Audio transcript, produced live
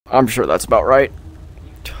I'm sure that's about right.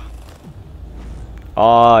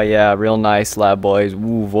 Oh yeah, real nice, lab boys.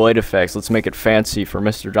 Ooh, void effects. Let's make it fancy for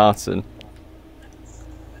Mr. Johnson.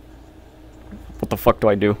 What the fuck do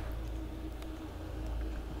I do?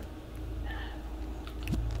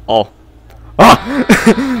 Oh.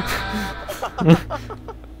 Ah!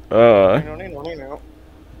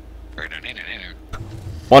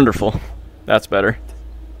 Wonderful. That's better.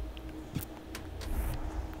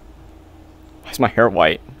 Why is my hair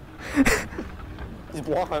white? He's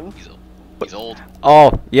blonde. He's old.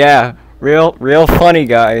 Oh, yeah. Real funny,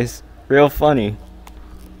 guys. Real funny.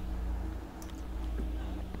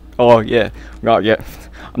 Oh, yeah. Oh, yeah.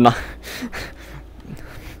 I'm not...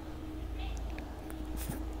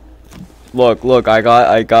 Look,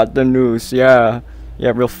 I got the news. Yeah.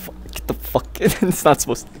 Yeah, get the fuck... It's not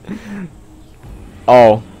supposed to...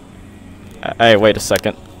 Oh. Hey, wait a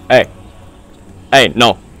second. Hey. Hey,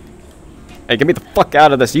 no. Hey, get me the fuck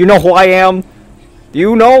out of this. You know who I am? Do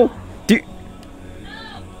you know?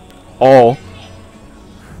 Oh.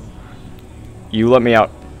 You let me out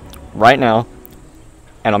right now,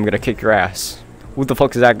 and I'm gonna kick your ass. Who the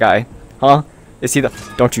fuck is that guy? Huh? Is he the...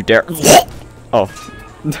 Don't you dare. Oh.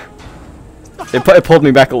 It pulled me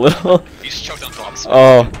back a little. He's choked on dogs.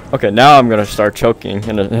 Oh. Okay, now I'm gonna start choking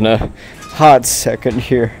in a hot second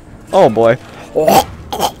here. Oh boy.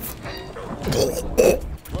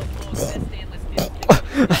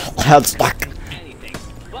 That's stuck.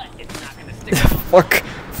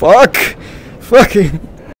 Fucking.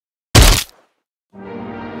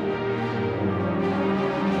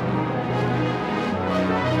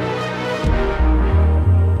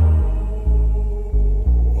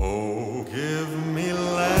 Oh, give me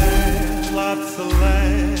land, lots of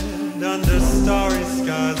land under starry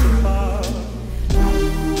skies above.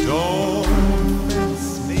 Don't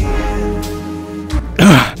fence me in.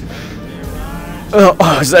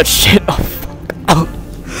 Oh, is that shit? Oh, fuck.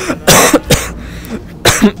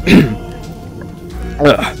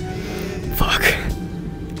 Oh. Fuck.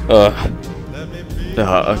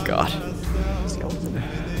 Oh god.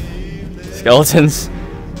 Skeletons?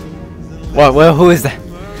 What? Well, who is that?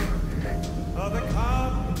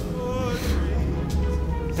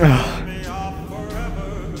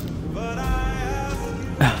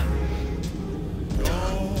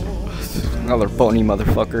 Another bony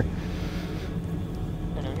motherfucker.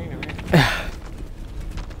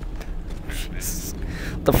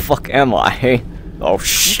 What the fuck am I? Oh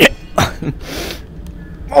shit!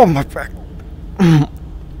 Oh my back! I'm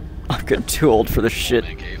getting too old for this shit.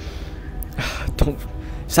 Don't,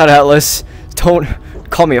 is that Atlas? Don't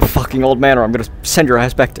call me a fucking old man, or I'm gonna send your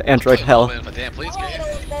ass back to Android hell.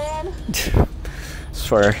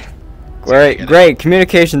 Swear. Great.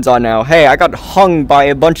 Communication's on now. Hey, I got hung by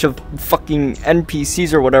a bunch of fucking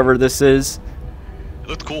NPCs or whatever this is. It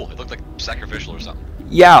looked cool. It looked like sacrificial or something.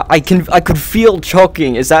 Yeah, I could feel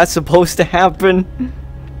choking. Is that supposed to happen?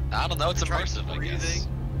 I don't know. It's immersive, I guess.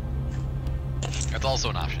 That's also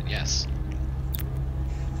an option. Yes.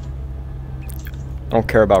 I don't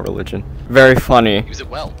care about religion. Very funny. Use it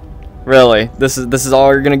well. Really? This is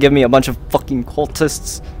all you're gonna give me? A bunch of fucking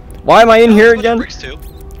cultists? Why am I in here again?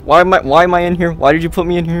 Why am I in here? Why did you put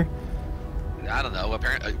me in here? I don't know.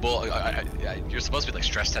 Apparently, well, you're supposed to be like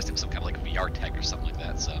stress testing some kind of like VR tech or something like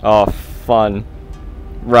that. So. Oh, fun.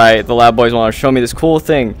 Right, the lab boys want to show me this cool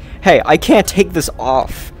thing. Hey, I can't take this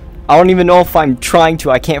off. I don't even know if I'm trying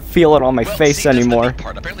to. I can't feel it on my face anymore. The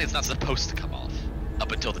part. Apparently, it's not supposed to come off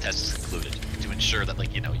up until the test is concluded to ensure that,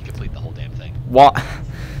 like, you know, you complete the whole damn thing. What?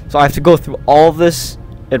 So I have to go through all of this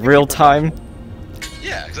in real time?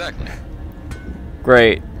 Yeah, exactly.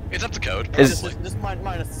 Great. It's up to code. This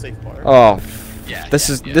minus the safe part. Oh, yeah. This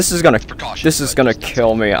is gonna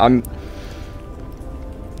kill me. I'm.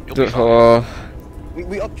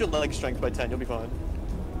 We upped your leg strength by 10. You'll be fine.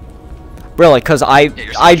 Really? Cause I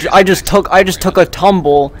just took a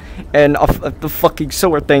tumble and the fucking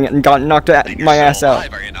sewer thing and got knocked my ass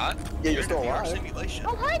out. Are you not? Yeah, you're still alive.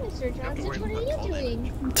 Oh hi, Mr. Johnson. What are you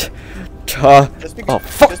doing? Oh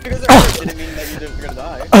fuck! Just because it hurt didn't mean that you're gonna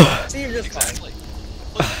die. See, you're just fine.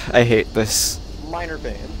 I hate this. Minor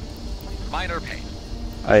pain. Minor pain.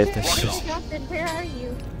 I hate this shit. Johnson, where are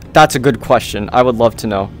you? That's a good question. I would love to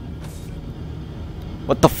know.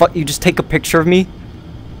 What the fuck? You just take a picture of me?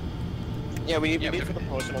 Yeah, we need for the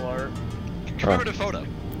promotional art. Commemorative photo.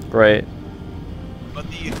 Right. But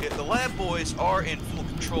the lab boys are in full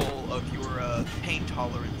control of your pain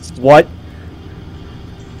tolerance. What?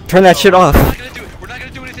 Turn that shit off. We're not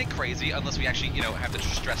gonna do anything crazy unless we actually, you know, have to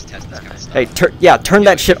stress test this kind of stuff. Hey, turn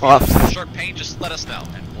that shit off. Sharp pain, just let us know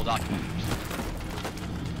and we'll document it.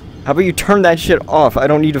 How about you turn that shit off? I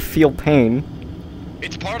don't need to feel pain.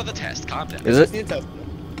 It's part of the test. Calm down. Is Just it? need to test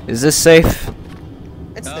it. Is this safe?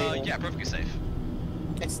 It's stable. Yeah, perfectly safe.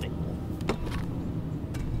 It's stable.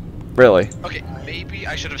 Really? Okay, maybe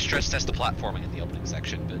I should have stress tested the platforming in the opening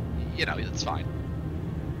section, but you know, it's fine.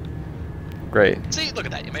 Great. See, look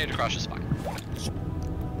at that. You made it across just fine.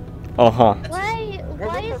 Uh-huh. Why We're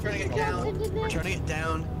is turning this it down. into We're this? turning it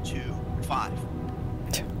down to 5.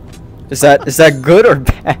 Is that good or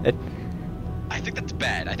bad? I think that's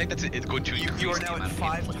bad. I think that's it's going to increase You are the now at amount of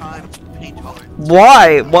 5 pain. times pain tolerance.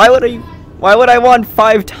 Why? Why would I want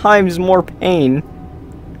 5 times more pain?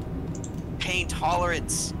 Pain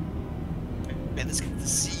tolerance. Man, this guy's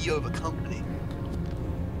the CEO of a company.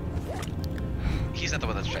 He's not the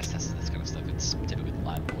one that stress tested this kind of stuff. It's typically the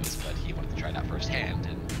lab boys, but he wanted to try it out firsthand,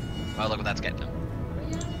 and well, look what that's getting him.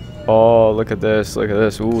 Oh, look at this. Look at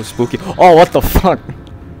this. Ooh, spooky. Oh, what the fuck?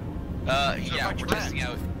 Yeah, we're testing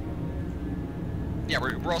out. Yeah,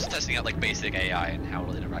 we're also testing out like basic AI and how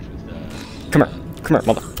it'll interact with Come here,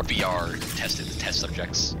 motherfucker. VR test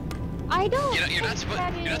subjects. I don't. You're not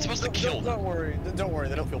supposed to kill them. Don't worry. Don't worry.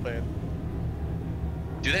 They don't feel pain.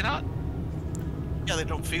 Do they not? Yeah, they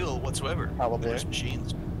don't feel whatsoever. Probably. They're just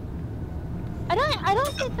machines. I don't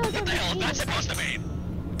think those What are the hell is that machines. supposed to mean?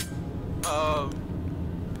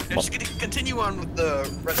 I'm just gonna continue on with the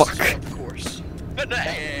rest Fuck. of the course. No,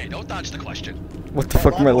 hey, don't dodge the question. What the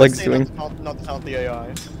fuck are my legs doing? Not to count the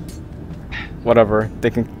AI. Whatever.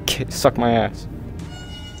 They can suck my ass.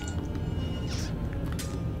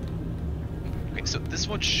 Okay, so this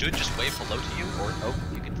one should just wave hello to you, or oh,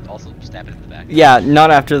 you can also stab it in the back. Yeah,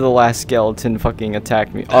 not after the last skeleton fucking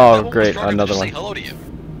attacked me. That Oh, one was great, programmed to another just one. Say hello to you.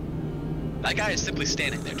 That guy is simply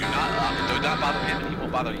standing there. Do not bother him, and he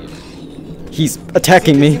won't bother you. He's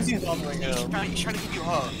attacking me. He's bothering him. He's trying to give you a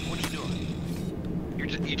hug. What are you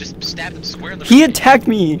doing? You just stabbed him square in the. He attacked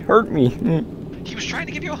me, hurt me. He was trying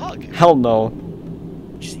to give you a hug. Hell no.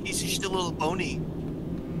 He's just a little bony.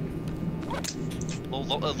 A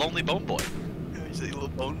lonely bone boy. He's a little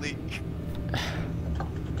bony.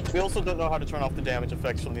 We also don't know how to turn off the damage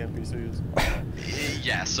effects from the NPCs.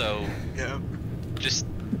 Yeah, so Yeah. just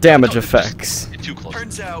Damage no, just effects. get too close.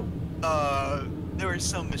 Turns out, there was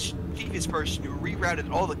some mischievous person who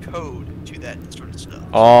rerouted all the code to that sort of stuff.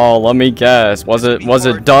 Oh, let me guess. Was It'd it be hard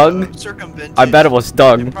to, Doug? circumvent I bet it was It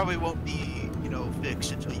Doug. probably won't be,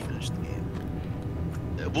 fixed until you finish the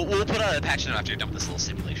game. We'll put out a patch note after you're done with this little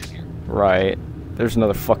simulation here. Right. There's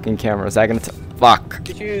another fucking camera. Is that gonna fuck?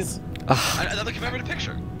 Issues. Another commemorative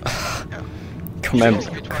picture.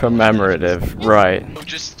 Commemorative. Right. So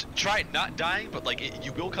just try not dying, but like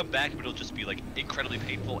you will come back, but it'll just be like incredibly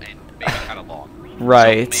painful and maybe kind of long.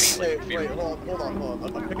 Right. So maybe, Wait, hold on.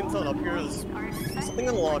 I'm picking something up here. There's something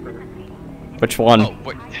in the locker. Which one? Oh,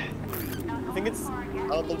 wait. I think it's.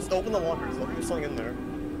 Just open the lockers. I think there's something in there.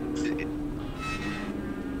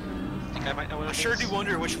 I think I might know what I it sure is. do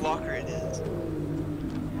wonder which locker it is.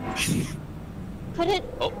 Put it.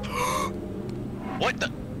 Oh. What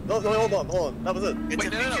the? No, hold on. That was it. It's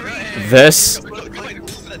Wait, a no, figurine. This? Come on, look at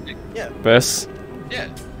that thing. Yeah. This? Yeah.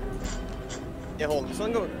 Yeah, hold on. Just let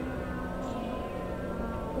me go.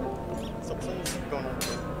 Something's going on.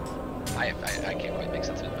 I can't quite make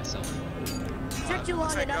sense of it myself. Took you long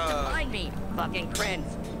Looks like, enough to find me, fucking cringe.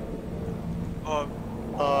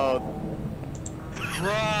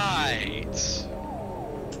 Right.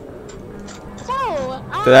 So.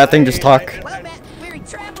 Did that thing just talk? Well met, weary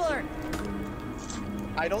traveler.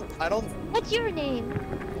 I don't. What's your name?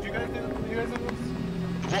 You guys do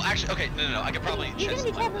this? Well, actually, okay, no. I could probably You're shed gonna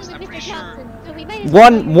be some light on traveling this. with I'm Mr. pretty sure. Johnson, so we might as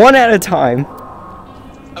well. One at a time.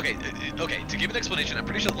 Okay. To give an explanation, I'm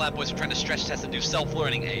pretty sure the lab boys are trying to stretch test a new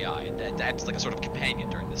self-learning AI that acts like a sort of companion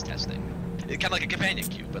during this testing. It's kind of like a companion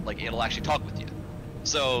cube, but like it'll actually talk with you.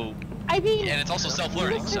 So, I mean. and it's also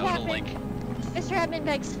self-learning, so it'll like. Mr. Edmund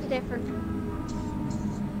begs to differ.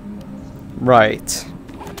 Right.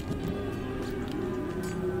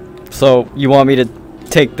 So, you want me to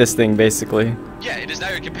take this thing, basically? Yeah, it is now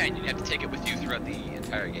your companion. You have to take it with you throughout the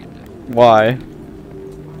entire game now. Why?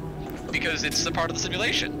 Because it's a part of the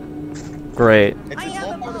simulation. Great. I It's all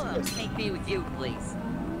have a part of mom. this. Take me with you, please. It's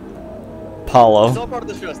Paulo. all part of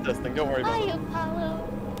the stress testing. Don't worry about Hi, it. Apollo.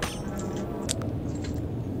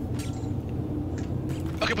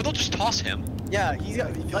 Okay, but they'll just toss him. Yeah, he's got.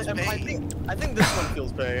 I think this one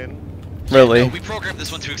feels pain. Really? No, we programmed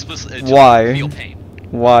this one to explicitly Why? feel pain.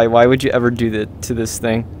 Why? Why would you ever do that to this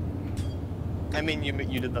thing? I mean, you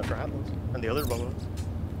did that for Atlas and the other bonus.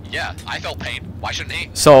 Yeah, I felt pain. Why shouldn't he?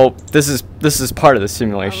 So, this is part of the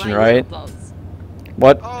simulation, I like right? little boats.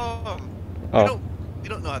 What? Oh. We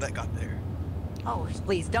don't know how that got there. Oh,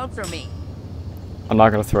 please don't throw me. I'm not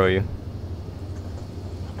gonna throw you.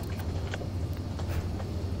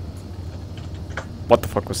 What the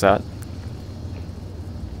fuck was that?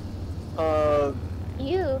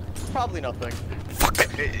 You. Probably nothing. Fuck.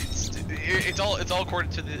 It's all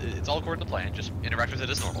according to plan. Just interact with it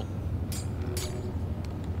as normal.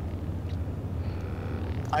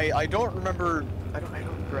 I don't remember. I don't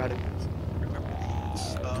remember how to.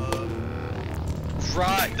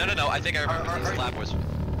 Right. No. I think I remember these lab boys. Are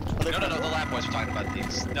they No. The friendly? lab boys were talking about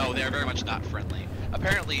these. No, they are very much not friendly.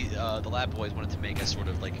 Apparently, the lab boys wanted to make a sort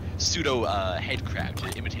of like pseudo head crab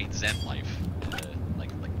to imitate Zen life,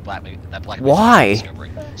 that black. Why?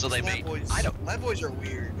 Discovery. So they Lab made. boys, I don't. Lab boys are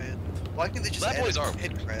weird, man. Why can't they just Lab add boys a are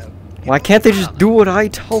head crab? Why can't they just do what I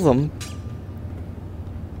tell them?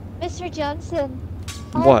 Mr. Johnson.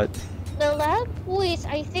 What? The lab boys,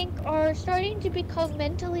 I think, are starting to become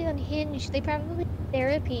mentally unhinged. They probably need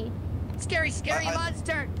therapy. Scary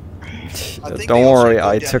monster! I think Don't they also worry, go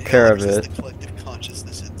I took downhill care ever of since it. The collective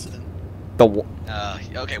consciousness incident.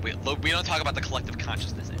 Okay, we don't talk about the collective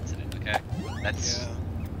consciousness incident. Okay, that's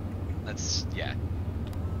yeah.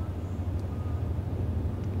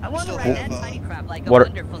 I want to Still ride have, that tiny crab like a what are-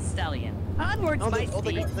 wonderful stallion. Onwards, Oh, my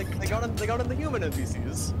they got in the human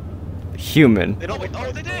NPCs. Human. They don't.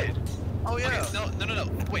 Oh, they did. Oh yeah. Okay, no.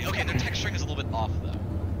 Wait, okay, their texturing is a little bit off though.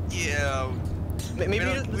 Yeah. Maybe we had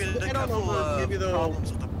a I don't couple know. Maybe the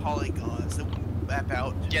problems with the polygons that wouldn't map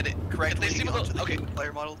out Yeah, they correctly seem a onto little the okay. human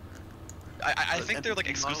player model. I think And they're like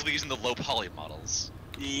the exclusively using the low poly models.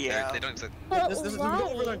 Yeah. They don't. But This is why? go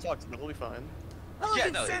over there and talk to them. We'll be fine. Oh, Yeah,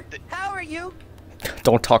 good no, sir. they- How are you?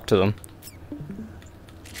 Don't talk to them.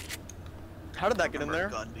 How did that get in Remember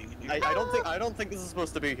there? gun being in I here. don't think this is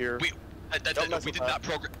supposed to be here. Don't mess We with did that. not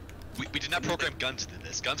program. We did not program guns into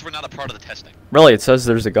this. Guns were not a part of the testing. Really, it says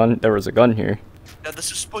there's a gun. There was a gun here. Now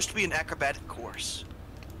this is supposed to be an acrobatic course.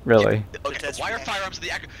 Really. Okay, test why are reaction. firearms in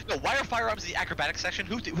the why are firearms in the acrobatic section?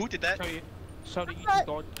 Who did that? So that you Uh, can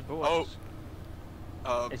dodge the bullets.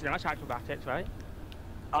 It's not acrobatics, right?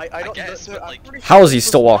 I don't. guess, but, I'm like- pretty How sure is he it's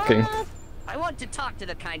still supposed to- walking? I want to talk to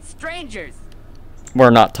the kind strangers. We're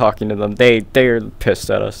not talking to them. They're pissed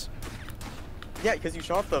at us. Yeah, because you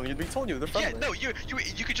shot them. We told you they're Yeah, friendly. no, you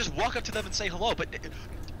could just walk up to them and say hello. But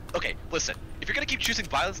okay, listen. If you're gonna keep choosing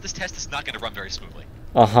violence, this test is not gonna run very smoothly.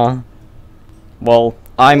 Well,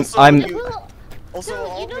 I'm Also, I'm you- Well, Also, so,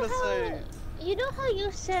 all you I'm know gonna how say. you know how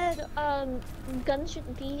you said guns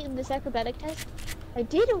shouldn't be in this acrobatic test? I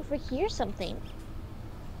did overhear something.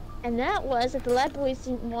 And that was that the lab boys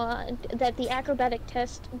didn't want that the acrobatic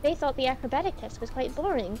test. They thought the acrobatic test was quite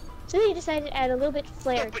boring, so they decided to add a little bit of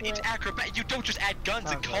flair No, but to it's it. acrobat. You don't just add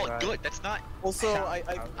guns and Sounds call it alright. good. That's not. Also, Sounds I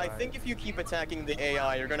alright. think if you keep attacking the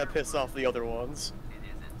AI, you're gonna piss off the other ones.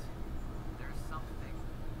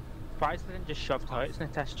 Surprised they didn't just shove turrets in a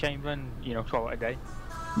test chamber and, call it a day.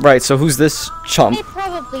 right. So who's this chump? They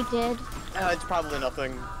probably did. It's probably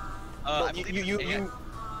nothing. Well, I believe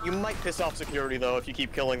you might piss off security though if you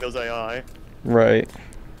keep killing those AI. Right.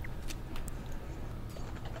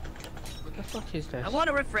 What the fuck is this? I want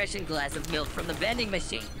a refreshing glass of milk from the vending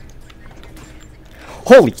machine.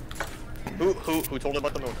 Holy. Who told him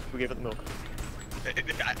about the milk? Who gave it the milk? I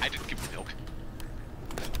didn't give you milk.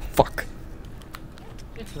 Fuck.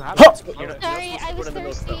 It's Huh! Sorry, I was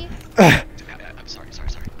thirsty. I'm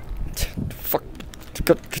sorry. Fuck.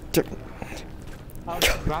 I'll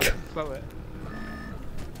grab it and throw it.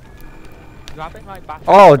 Grab it right back.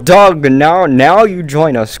 Oh, Doug. Now you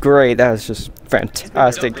join us. Great. That's just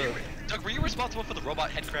fantastic. Doug, were you responsible for the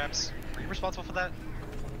robot head crabs? Were you responsible for that?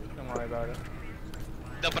 Don't worry about it.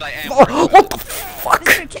 No, but I am. Oh, what the fuck?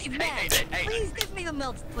 Mr. Caveman, hey. please give me the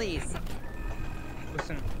milk, please.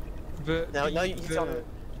 Listen, Now he's on it.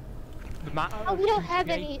 the matter Oh, of we don't who have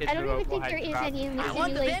any. created I don't the even think robot there head is crab any in the I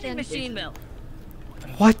want the vending simulation. machine milk.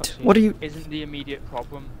 and What? fucking What are you- Isn't the immediate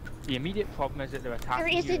problem? The immediate problem is that they're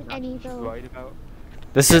attacking you. isn't and that's any, what you're though. worried about.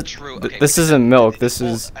 This is True, okay. this isn't milk. This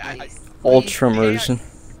Well, is Please, ultramersion.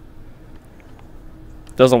 yes.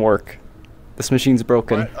 Doesn't work. This machine's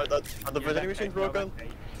broken. What? Are the vending machines broken?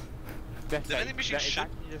 The vending machine should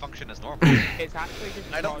function as normal. It's actually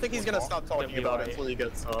just I don't think he's gonna charged stop with what talking about it we until he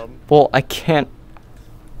gets Well, I can't.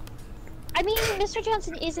 I mean, Mr.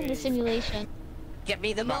 Johnson is in the simulation. Get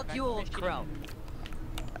me the milk, you old crow.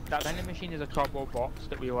 That vending machine is a cardboard box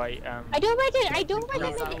that we like. I don't recommend I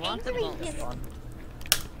want the angering milk. him.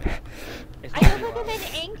 It's I not don't really recommend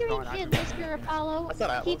well. angering Not him, accurate. Mr. Apollo. That's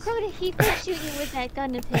not He Atlas. could shoot you with that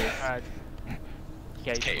gun of his.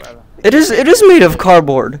 Cave, Cave. whatever. It is made of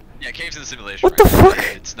cardboard. Yeah, caves in the simulation. What the right?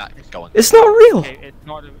 fuck? It's not going. It's not real. Okay,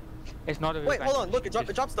 it's not a. Wait, hold on. Look, vending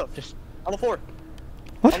it dropped stuff. Just On the floor.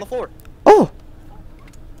 What? On the floor. Oh.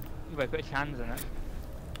 wait, put his hands in it.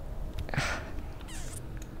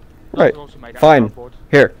 Right. Those are also made out of Fine. cardboard.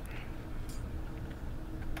 Here.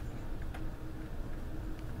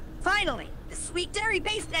 meet Dairy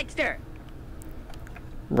Base Dexter.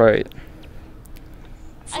 Right.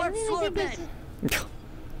 I Slurp, really slurp think it. this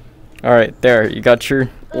Alright, there. You got your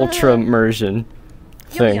ultra immersion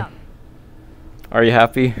thing. Yum, Are you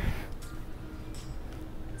happy?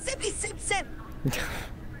 Sippy sip sip.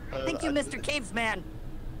 Thank you, Mr. Caveman.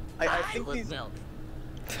 I I think love these. milk.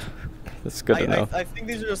 That's good to know. I think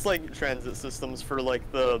these are just like transit systems for like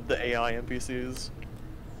the AI NPCs.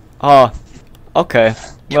 Oh, okay. Yeah,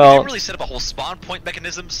 we Well, didn't really set up a whole spawn point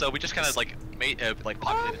mechanism, so we just kind of like made like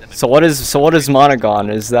populated them. so what is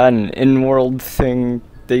Monogon? Is that an in-world thing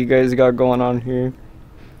that you guys got going on here?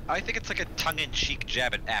 I think it's like a tongue-in-cheek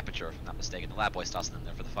jab at Aperture, if I'm not mistaken. The lab boy's tossing in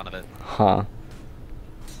there for the fun of it. Huh.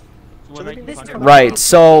 So we're making Mr. fun of- Right.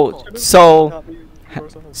 So this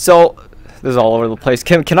is all over the place.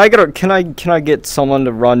 Can I get someone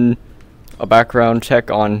to run a background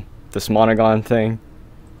check on this Monogon thing?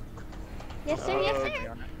 Yes, sir. Yes,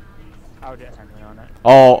 sir. I'll get Henry on it.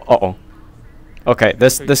 Oh. Okay.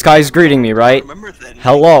 This guy's greeting me, right? Remember that.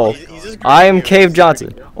 Hello. He's just I am greeting Cave you.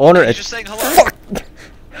 Johnson, owner. He's just saying hello. Fuck.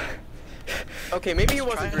 Okay, maybe he Trying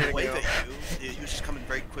wasn't to greeting wave you. at you. He was just coming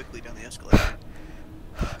very quickly down the escalator.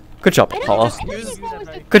 Good job, I don't Apollo. think that was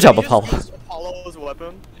the Good job, He just Apollo. used Apollo's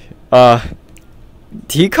weapon.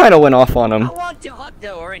 He kind of went off on I him. want to hug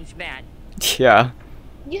the orange man. Yeah.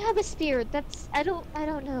 You have a spear. That's I don't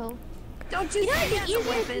know. Don't you You know, see the that's a easier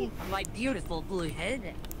weapon thing- on my beautiful blue head?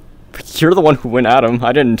 But you're the one who went at him.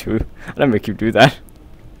 I didn't make you do that.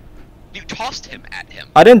 You tossed him at him.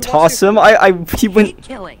 I didn't toss him. He went. Hate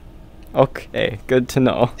killing. Okay, good to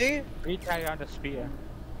know. See? We carry around a spear.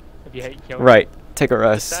 If you hate killing. Right. Take a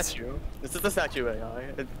rest. Statue. This is the statue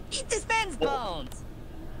AI. Eat this man's bones.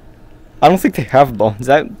 I don't think they have bones.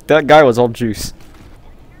 That guy was all juice.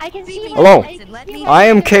 I can see. Hello. I can Let see me- why I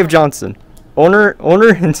am you're- Cave Johnson, owner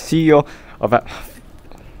and CEO of.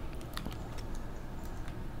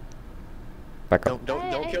 Back up.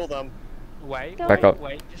 Don't kill them. Wait, Back wait, up.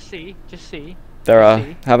 wait. Just see. They're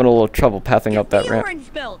See? having a little trouble pathing up that the ramp.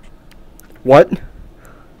 orange milk. What?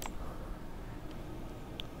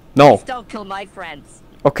 No. Please don't kill my friends.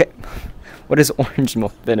 Okay. What is orange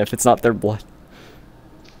milk then if it's not their blood?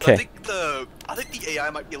 I Okay. think the AI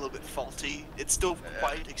might be a little bit faulty. It's still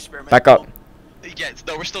quite experimental. Back up. Yeah,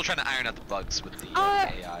 no, we're still trying to iron out the bugs with the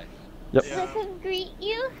AI. Yep. Yeah. Listen, greet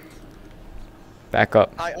you. Back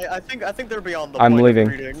up. I think they're beyond the I'm point of leaving.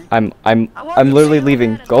 greeting. I'm I want to literally say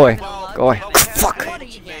leaving. hello Go to away. the Go away. dog. Fuck. I want to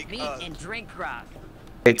eat that meat and drink rock.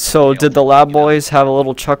 Wait, so did the lab boys have a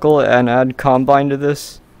little chuckle and add Combine to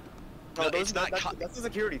this? No, No, those, it's not that's the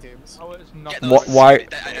security teams. Oh, it's Yeah, not. no, Wha- this is- why-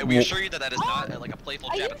 we assure you that is not like a playful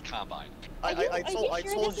Are jab you- at the Combine. I Are told you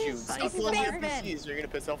sure you. this is Stop telling the Spaceman? NPCs you're gonna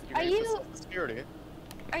piss off if Are you're gonna you- piss off the security.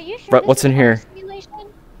 Are you sure? Right, this what's is in here? our simulation?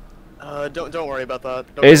 Don't worry about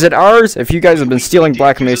that. Don't Is it worry. ours? If you guys have been stealing We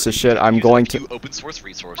Black did use Mesa it- shit, we I'm used it going to to. do open source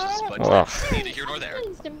resources, Oh, but Ugh. that's neither here nor there. I'm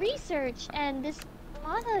doing some research, and this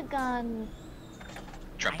Monogon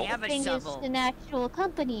Tremble. I have a thing is shovel. an actual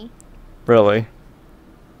company. Really?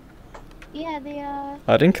 Yeah, they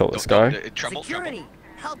I didn't kill this guy. Tremble, Security,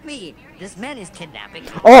 help me. This man is kidnapping.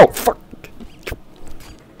 Oh, fuck.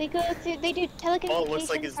 they go through. They do telecommunications, Well, it looks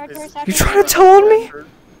like his- hardware, his- software, You trying to tell on me?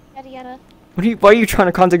 yada yada. Why are you trying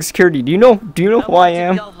to contact security? Do you know who I want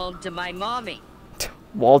am? to go home to my mommy.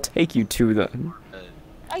 Well, I'll take you to them.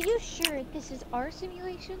 Are you sure this is our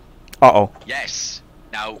simulation? Uh-oh. Yes.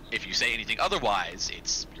 Now, if you say anything otherwise,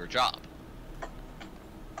 it's your job.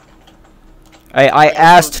 I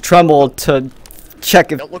asked Trumbull to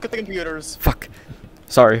check if. Don't look at the computers. Fuck.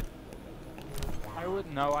 Sorry. I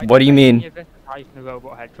wouldn't know. What do you mean? Typing the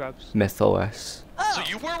robot head crabs. MythOS. Oh, So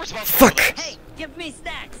you were responsible Fuck. for this. hey, give me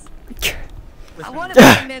snacks. I Listen, want to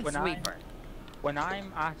be a when I- minesweeper. When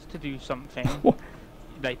I'm asked to do something,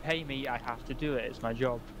 they pay me. I have to do it. It's my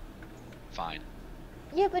job. Fine.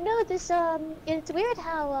 Yeah, but no, this it's weird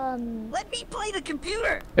how Let me play the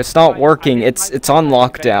computer. It's not working. It's on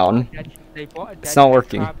lockdown. They brought a It's dead not head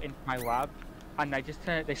working. crab into my lab, and they just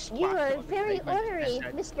they you splashed are it on the very pavement, and ornery,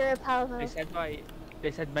 Mr. Apollo.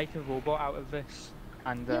 they said make a robot out of this,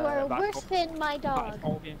 and You are that's worse all- than my that's dog.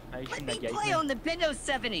 all the Let information me they gave play me. on the Windows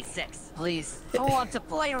 76, please. I want to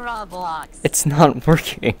play Roblox. It's not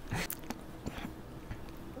working.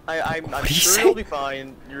 I'm What do you sure say? you'll be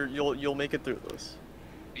fine. You'll make it through this.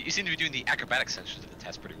 You seem to be doing the acrobatic sections of the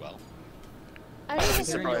test pretty well. I don't even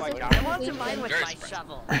Surprising. think I want to mine with Very my surprising.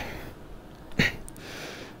 shovel.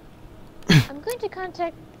 I'm going to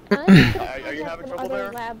contact. I'm going to Are you contact having some trouble other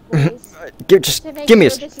there? lab boys. Just To make give me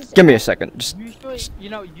sure this is give me a second. Just.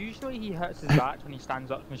 Usually, usually he hurts his back when he stands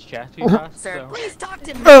up from his chair too fast. Sir, So. please talk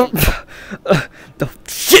to me. Oh, I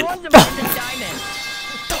shit. want to mine the diamond.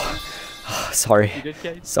 It's sorry. You did,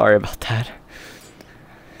 Kate? Sorry about that.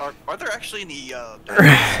 Are there actually any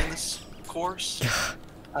diamonds in this course?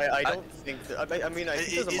 I don't think that. I mean, I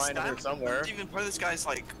think there's a mine over here somewhere. Even part of this guy's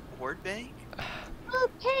like word bank?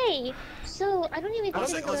 Okay, so I don't even think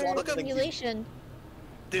Let's it's look a up- simulation.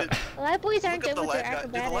 Dude, Lab boys aren't look good up the with their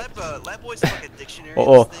lab guy. acrobatics. The lab boys have like a dictionary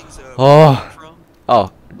Oh, of things oh.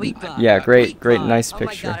 Oh, Weak bug. yeah, great, Weak great, bug. nice Oh my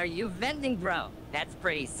picture. god, are you vending, bro? That's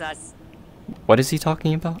pretty sus. What is he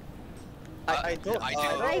talking about? I don't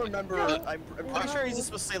I remember. don't I'm pretty sure he's just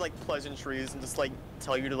supposed to say like pleasantries and just like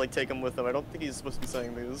tell you to like take them with him. I don't think he's supposed to be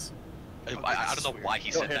saying these. I don't know why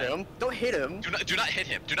he Don't said hit that. him. Don't hit him. Do not hit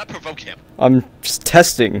him. Do not provoke him. I'm just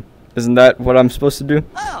testing. Isn't that what I'm supposed to do?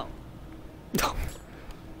 Oh!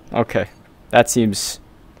 Okay, that seems.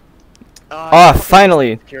 Ah,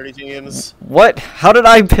 finally. Security teams. What? How did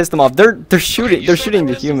I piss them off? They're shooting. Okay, They're you shooting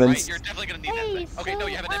the said that, right? humans. You're definitely gonna need Hey, that thing. Okay, no,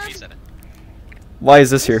 you have an so, MP7. Why is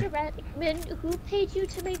this here? Mr. Ratman, who paid you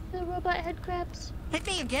to make the robot head crabs? Hit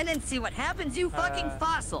me again and see what happens, you fucking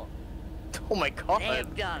fossil. Oh my god.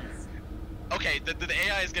 Damn guns. Okay, the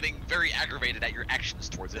AI is getting very aggravated at your actions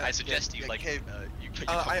towards it. I suggest you like okay. you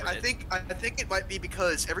I comfort it. think it might be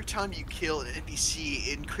because every time you kill an NPC,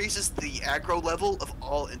 it increases the aggro level of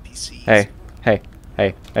all NPCs. Hey, hey,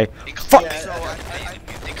 hey, hey. Including,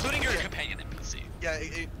 Fuck! including your companion NPC. Yeah,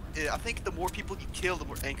 I think the more people you kill, the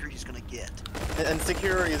more angry he's gonna get. And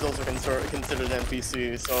security is also considered an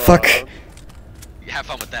NPC. So. Fuck. You have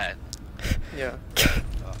fun with that. Yeah.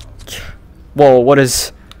 Whoa, what is?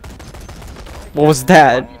 What was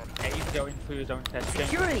that? He's going through his own testing.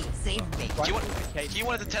 Security, save me. He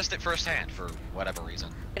wanted to test it firsthand for whatever reason.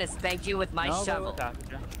 I'm gonna spank you with my No, shovel.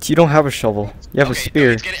 You don't have a shovel. You have a Okay, spear.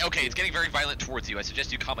 no, it's getting very violent towards you. I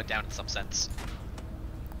suggest you calm it down in some sense.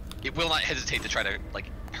 It will not hesitate to try to like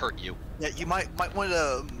hurt you. Yeah, you might want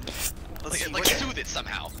to. Let's see. Like soothe it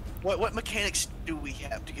somehow. What mechanics do we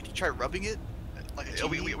have? Could you try rubbing it? Like a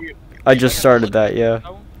genie? I just started that, yeah.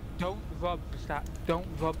 Don't rub that. Don't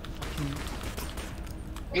rub.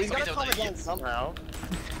 He's Okay, gotta no, calm it you- down somehow.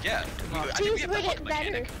 Yeah, I think we Choose have what the hook it better.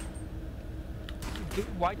 mechanic.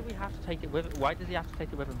 Why do we have to take it with it? Why does he have to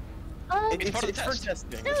take it with him? It's part of It's the for test.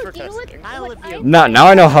 testing. No, It's for you know what? testing. I love you. Now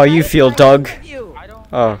I know how you feel, Doug. You. I don't.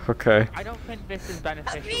 Oh, okay. I don't think this is Not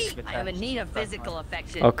beneficial me. to the I am in test, need of personally. physical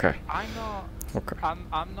affection. Okay. I'm not. Okay.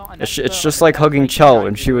 I'm not an It's expert just on like the hugging testing. Chell I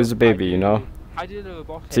when do- she was a baby, you know? I do the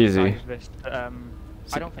robotics It's easy. side of this, but, I don't think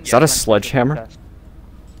Is that a it's beneficial to the sledgehammer? test.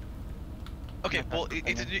 Okay, well,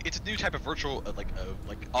 it's a new type of virtual, like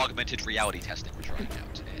augmented reality testing we're trying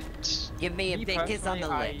out, and Give me a Me big kiss on the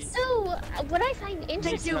personally, lips. So, what I find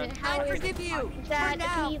interesting you. in how I is forgive you. that For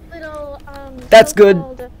now. the little That's good.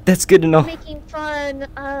 so-called That's good to know. making fun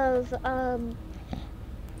of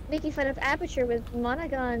Aperture with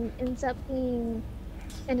Monogon ends up being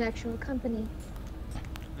an actual company.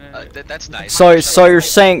 that's nice. So you're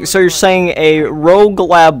saying a rogue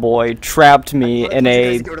lab boy trapped me in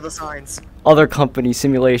a Go to the signs. other company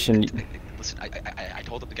simulation. Listen, I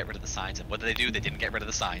told them to get rid of the signs, and what did they do? They didn't get rid of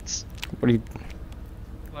the signs. What do you?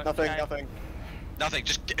 Look, Nothing. I- Nothing. Nothing.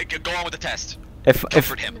 Just go on with the test. If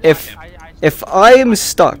Comfort him. if I if I am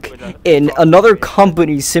stuck in another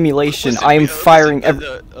company's simulation, Listen, I am listen, firing.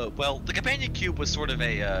 well, the companion cube was sort of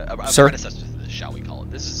a Sir? predecessor to this, shall we call it?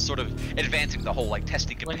 This is sort of advancing the whole like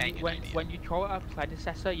testing companion idea. when you call it a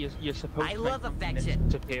predecessor, you're supposed I to love make something that's affection.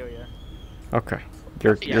 superior. Okay,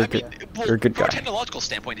 you're Yeah, you're I good. mean, well, You're a good from a guy. technological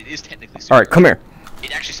standpoint, it is technically. All right, come here.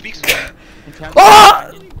 It actually speaks. In terms Ah!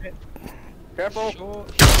 of Careful. Sure.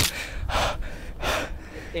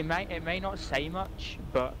 It may not say much,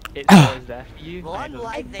 but it's always there for you. One and it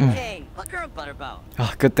life doesn't- the king. Look her up, Butterbow.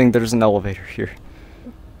 Oh, good thing there's an elevator here.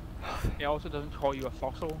 It also doesn't call you a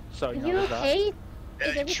fossil, so Are you know you there's that. okay? Is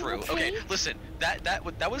everything True. okay? Okay, listen.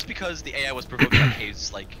 That was because the AI was provoked by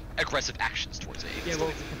Cave's like aggressive actions towards it. Yeah, It's well,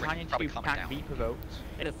 going the to companion probably cube calm it can't down. be provoked.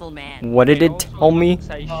 Pitiful man. What did it also tell me?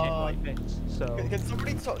 doesn't say shit like this, so... Can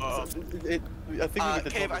somebody talk? I think we need to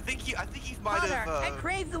Cave, talk. I think you might Father, have. I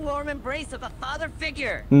crave the warm embrace of a father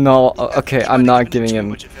figure. No. I think Okay, you I'm might have not given giving too him.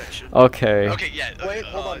 much affection. Okay. Okay, yeah. Wait,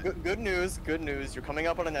 hold on. Good news. Good news. You're coming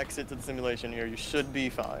up on an exit to the simulation here. You should be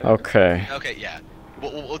fine. Okay. Okay, yeah.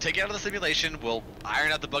 We'll take you out of the simulation. We'll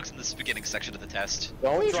iron out the bugs in this beginning section of the test.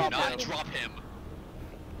 Don't Please Do drop not him. drop him.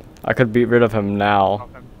 I could be rid of him now.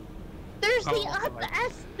 There's the Oh, up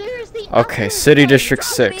there's the Okay, upper City one. District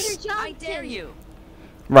Drop 6. Mater Johnson. I dare you.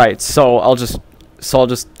 Right. So I'll just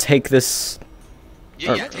take this.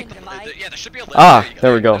 Yeah, yeah. Okay. Take yeah, there should be a lift. Ah, you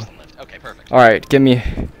there we go. There's the lift. Okay, perfect. All right, get me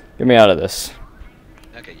out of this.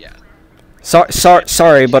 Okay, yeah.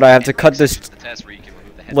 Sorry, but I have to cut this. The test where you can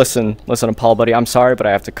remove the head. Listen, Paul, buddy. I'm sorry, but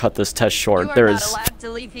I have to cut this test You short. are There not is. allowed to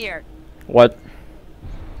leave here. What?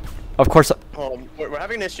 Of course. Hold on. We're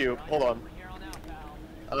having an issue. Hold on.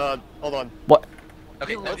 Hold on. What?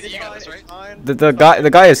 Okay, no, It's you got fine, this, right? it's fine. The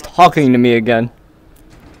guy is talking to me again.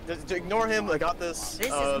 Just ignore him. I got this. This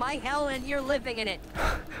is my hell and you're living in it.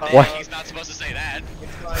 What? He's not supposed to say that.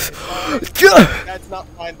 It's fine. It's fine. That's not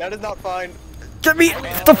fine. That is not fine. Get me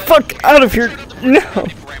the fuck out of here! No.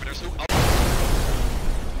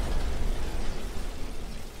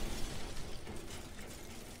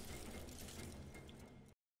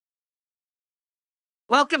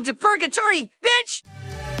 Welcome to purgatory, bitch!